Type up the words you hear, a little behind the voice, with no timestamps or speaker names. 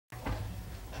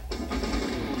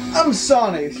I'm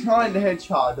Sonic the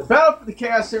Hedgehog. The battle for the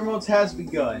Chaos Emeralds has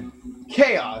begun.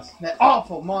 Chaos, that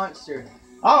awful monster.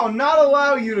 I will not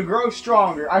allow you to grow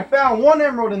stronger. I found one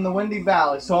emerald in the Windy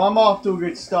Valley, so I'm off to a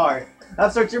good start.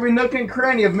 I've searched every nook and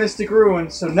cranny of Mystic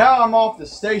Ruins, so now I'm off to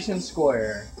Station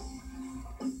Square.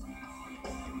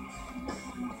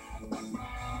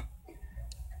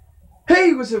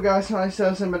 Hey, what's up guys, I'm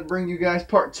about to bring you guys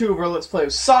part 2 of our Let's Play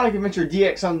of Sonic Adventure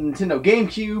DX on the Nintendo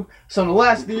GameCube. So in the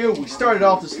last video, we started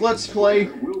off this Let's Play.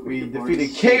 We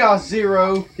defeated Chaos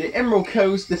Zero, the Emerald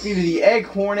Coast, defeated the Egg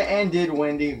Hornet, and did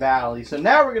Windy Valley. So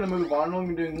now we're going to move on. We're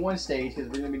only doing one stage because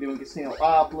we're going to be doing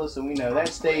Casinopolis, and we know that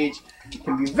stage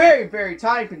can be very, very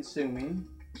time consuming.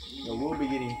 So we'll be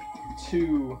getting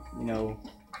 2,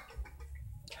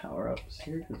 power-ups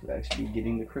here because we'll actually be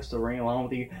getting the crystal ring along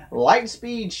with the light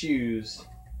speed shoes.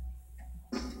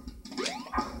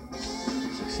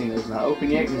 Casino's not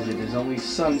open yet because it is only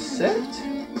sunset,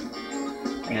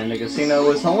 and the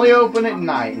casino is only open at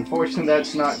night. Unfortunately,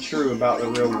 that's not true about the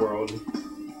real world.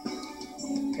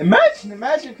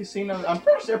 Imagine casinos. I'm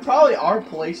pretty sure there probably are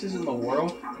places in the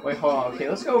world. Wait, hold on. Okay,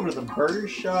 let's go over to the burger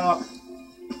shop.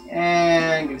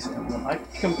 And I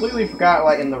completely forgot.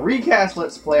 Like in the recast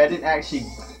Let's Play, I didn't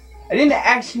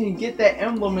actually get that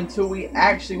emblem until we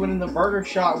actually went in the burger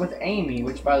shop with Amy.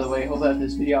 Which, by the way, hope that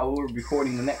this video we'll be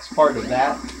recording the next part of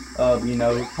that.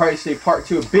 Probably say part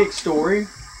 2 of Big Story.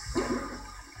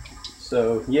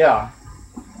 So yeah.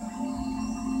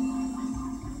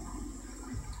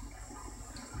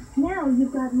 Now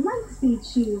you've got light speed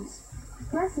shoes.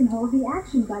 Press and hold the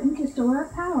action button to store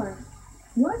up power.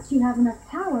 Once you have enough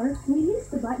power, release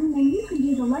the button and you can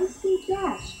do the light speed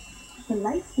dash. The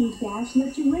light speed dash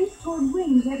lets you race toward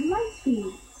rings at light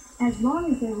speed. As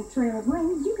long as there's a trail of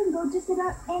rings, you can go just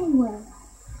about anywhere.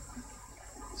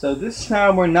 So this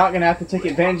time we're not gonna have to take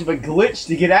advantage of a glitch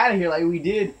to get out of here like we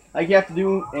did. Like you have to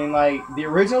do in like the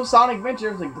original Sonic Adventure.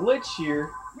 There was a glitch here.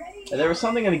 And there was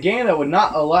something in the game that would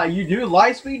not allow you to do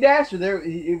light speed dash, or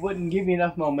it wouldn't give you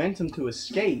enough momentum to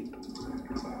escape.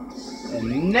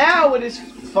 And now it is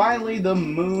finally, the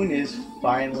moon is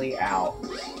finally out.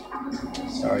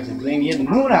 Stars are gleaming. Yeah, the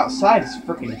moon outside is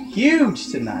freaking huge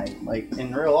tonight. Like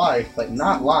in real life, like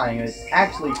not lying, it's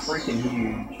actually freaking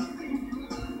huge.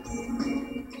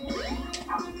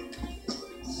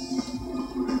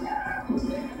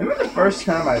 Remember the first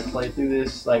time I played through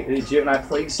this, like legit, when I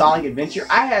played Sonic Adventure,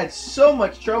 I had so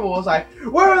much trouble. I was like,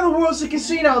 where in the world's the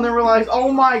casino? And then realized,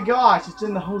 oh my gosh, it's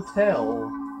in the hotel.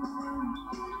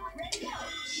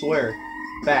 Swear,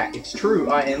 fact, it's true.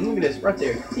 And look at this right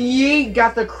there. Yeet,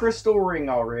 got the crystal ring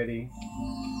already.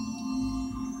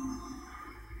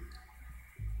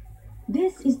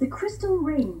 This is the crystal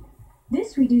ring.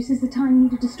 This reduces the time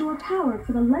needed to store power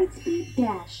for the light speed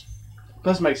dash.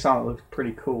 Plus makes Sonic look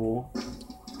pretty cool.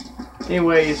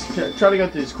 Anyways, try to go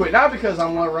through this quick. Not because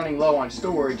I'm running low on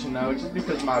storage, just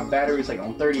because my battery was like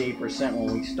on 38%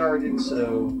 when we started,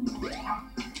 so.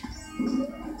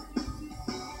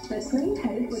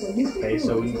 Okay,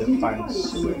 so we need to find the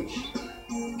switch.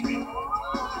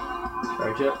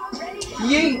 Charge up.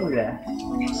 Yeet! Look at that.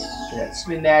 Look at that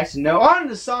spin dash. No, on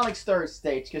to Sonic's third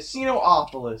stage,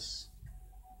 Casinopolis.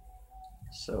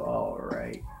 So,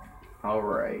 alright.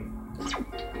 Alright.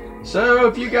 So,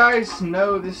 if you guys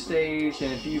know this stage,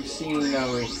 and if you've seen,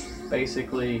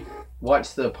 basically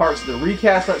watch the parts of the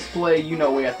recast Let's Play,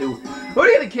 we have to go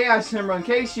to the Chaos Emerald. In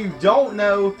case you don't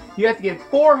know, you have to get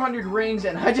 400 rings,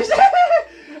 and I just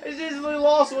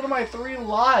lost one of my 3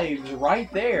 lives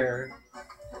right there.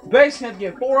 Basically, you have to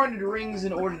get 400 rings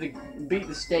in order to beat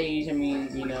the stage. I mean,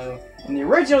 in the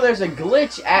original, there's a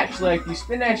glitch, actually, like you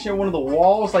spin actually on one of the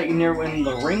walls, like in the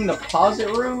ring deposit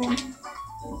room.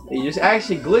 You just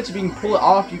actually glitch. If you can pull it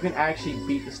off, you can actually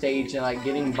beat the stage and like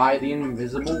getting by the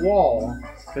invisible wall.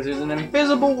 Because there's an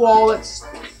invisible wall that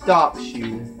stops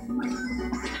you.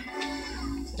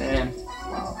 And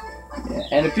yeah.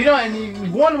 And if you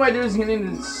don't, one way to do is get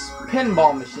into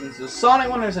pinball machines. The Sonic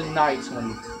one, there's a Knights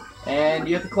one. And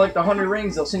you have to collect 100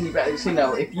 rings, they'll send you back.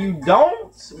 If you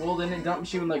don't, well then it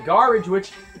dumps you in the garbage,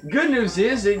 which, good news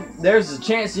is, there's a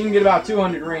chance you can get about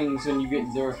 200 rings when you get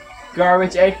the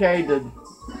garbage, aka the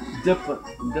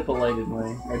dilapidated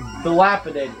way. Or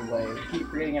dilapidated way. I keep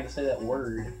forgetting how to say that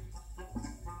word.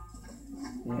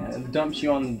 Yeah, it dumps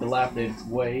you on the dilapidated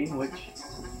way, which,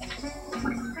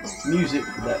 music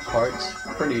for that part's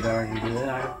pretty darn good.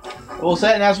 Well,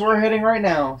 and that's where we're heading right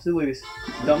now. See, look at this.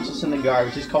 Dumps us in the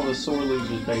garbage. It's called the sore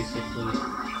losers, basically.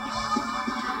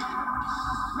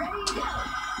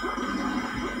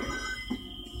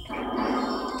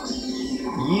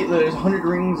 Yeah, there's 100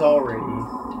 rings already.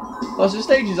 Plus, this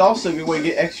stage is also a good way to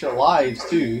get extra lives,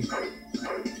 too.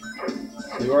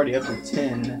 So We're already up to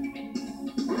 10.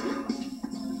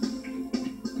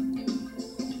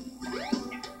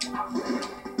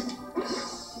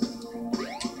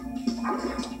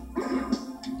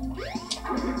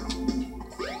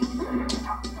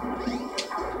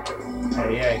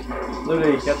 Hey,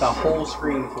 literally got the whole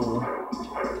screen full.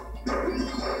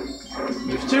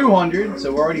 There's 200,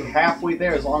 so we're already halfway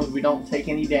there as long as we don't take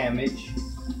any damage.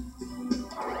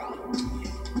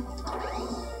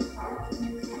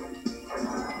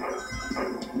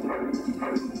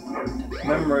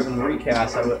 Remember in the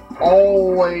recast, I would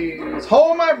always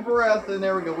hold my breath, and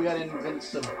there we go. We got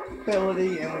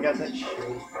invincibility, and we got that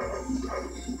shield.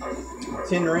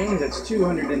 10 rings, that's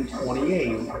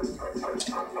 228.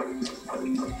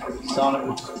 Sonic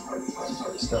with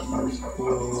stuff most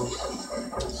cool.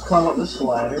 Let's climb up this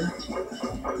ladder.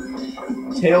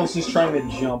 Tails just trying to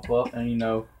jump up, and you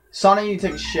know, Sonic, you need to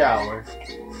take a shower.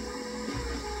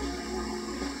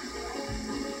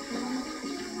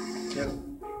 Yep.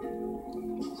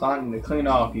 Sonic, to clean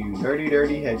off, you dirty,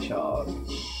 dirty hedgehog.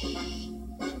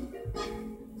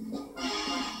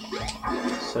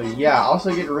 So yeah, I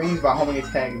also get rings by homing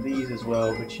attack these as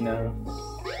well, but you know,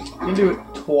 you can do it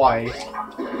twice.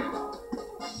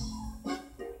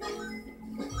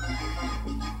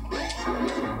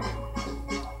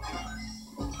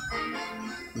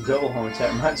 Double home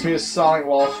attack reminds me of Sonic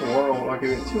Lost World. I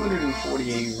give it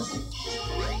 248.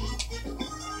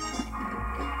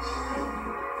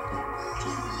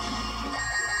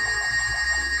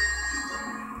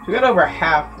 So we got over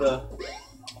half the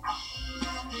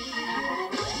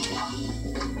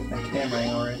camera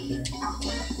angle right there.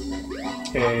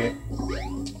 Okay,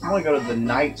 I'm gonna go to the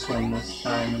Knights one this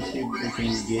time and see what we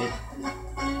can get.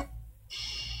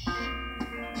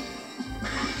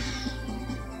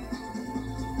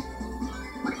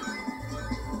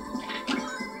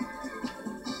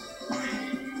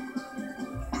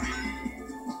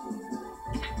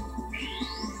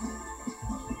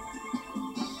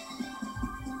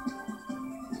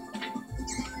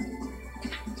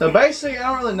 So basically, I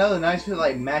don't really know the Knights for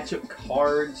like matchup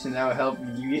cards, and that would help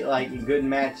you get like good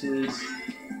matches.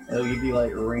 It'll give you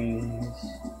like rings.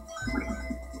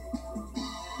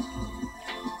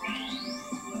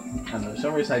 I don't know, for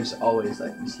some reason I just always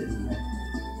like this hitting there.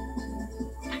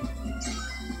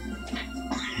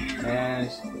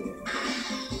 And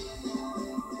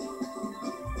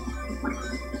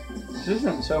this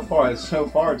isn't so far. It's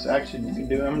actually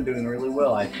I'm doing really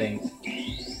well, I think.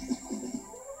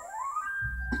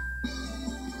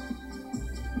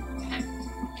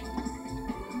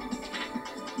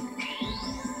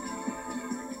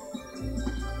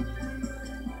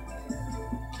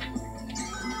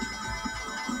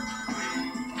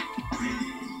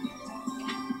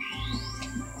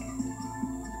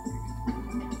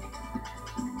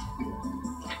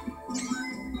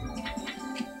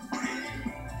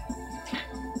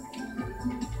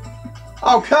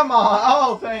 Oh, come on!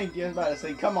 Oh, thank you. I was about to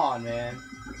say, come on, man.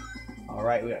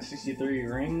 Alright, we got 63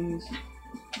 rings.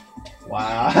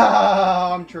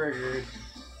 Wow, I'm triggered.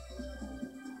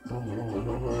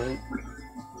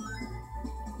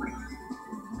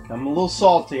 I'm a little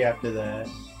salty after that.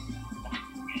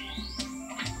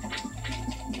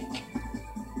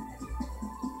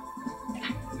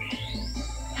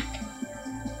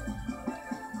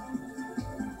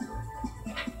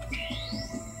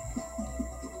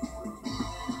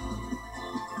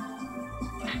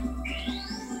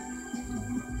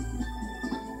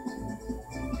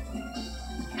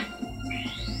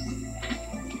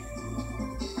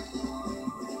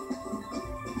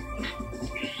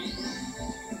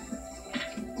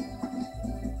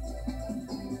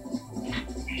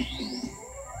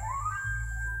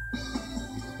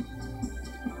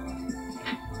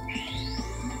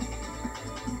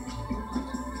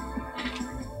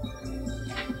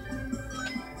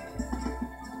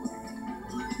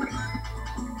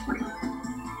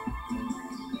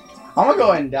 I'm gonna go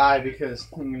ahead and die because,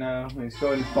 you know, let's go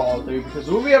ahead and follow through because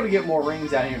we'll be able to get more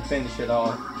rings out here and finish it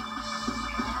off.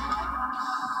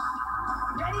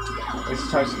 Let's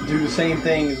try to do the same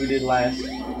thing as we did last.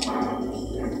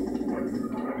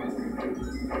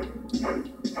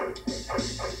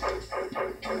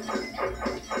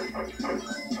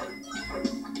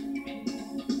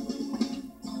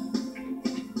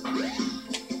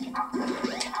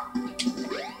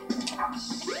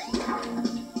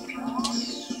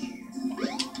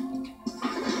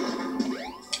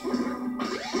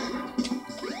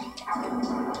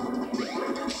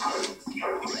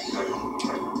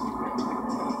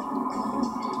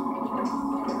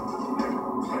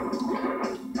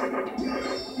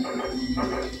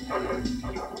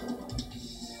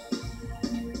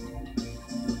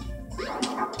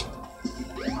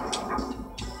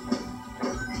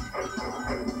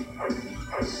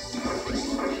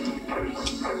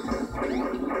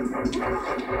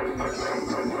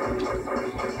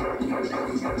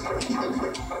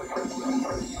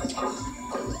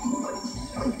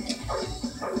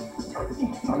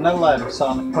 On that ladder,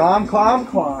 Sonic. Climb, climb,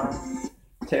 climb.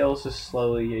 Tails just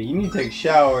slowly. Yeah, you need to take a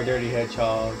shower, Dirty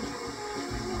Hedgehog.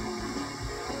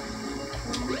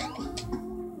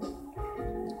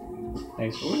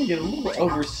 Okay, so we're gonna get a little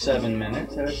over 7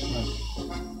 minutes. That's not...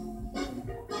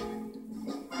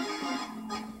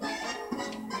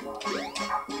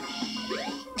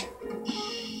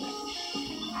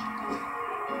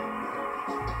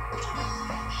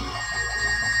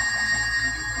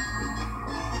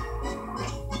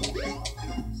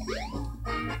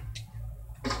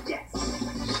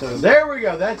 So there we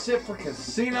go. That's it for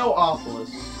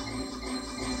Casinopolis.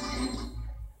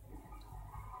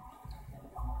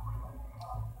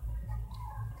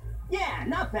 Yeah,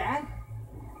 not bad.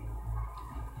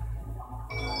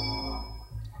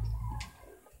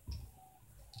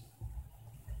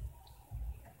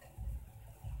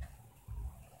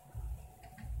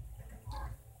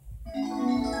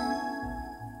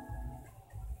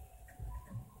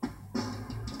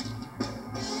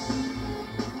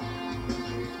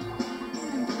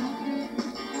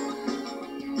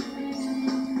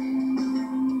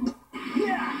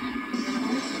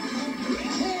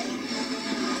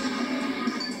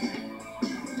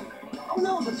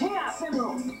 The Chaos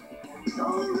Emerald!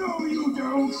 No, you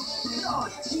don't! Oh,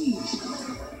 jeez!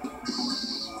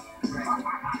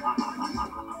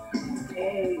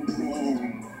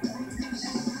 Amen.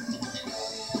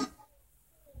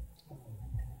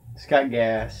 It's got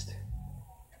gassed.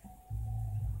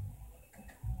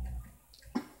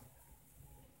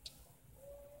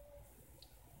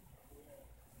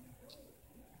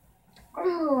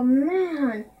 Oh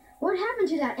man, what happened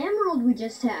to that emerald we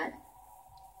just had?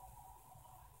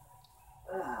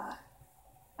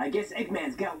 I guess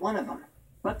Eggman's got one of them,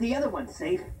 but the other one's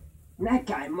safe. That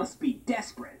guy must be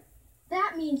desperate.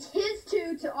 That means his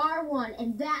 2 to our 1,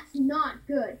 and that's not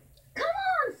good. Come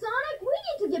on, Sonic, we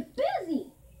need to get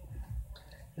busy.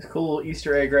 This cool little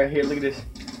Easter egg right here. Look at this.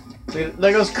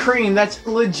 There goes Cream. That's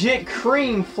legit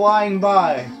Cream flying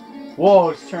by. Whoa,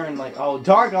 it's turned like all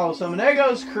dark all of a sudden. There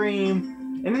goes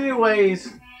Cream. And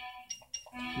anyways,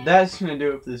 that's gonna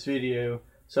do it for this video.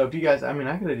 So if you guys, I mean,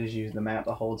 I could have just used the map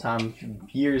the whole time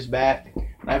years back when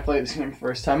I played this game for the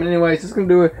first time. Anyways, that's going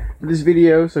to do it for this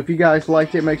video. So if you guys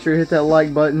liked it, make sure to hit that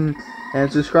like button and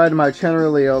subscribe to my channel.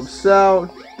 Really helps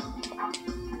out.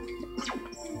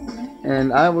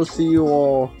 And I will see you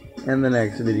all in the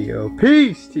next video.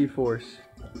 Peace, T-Force.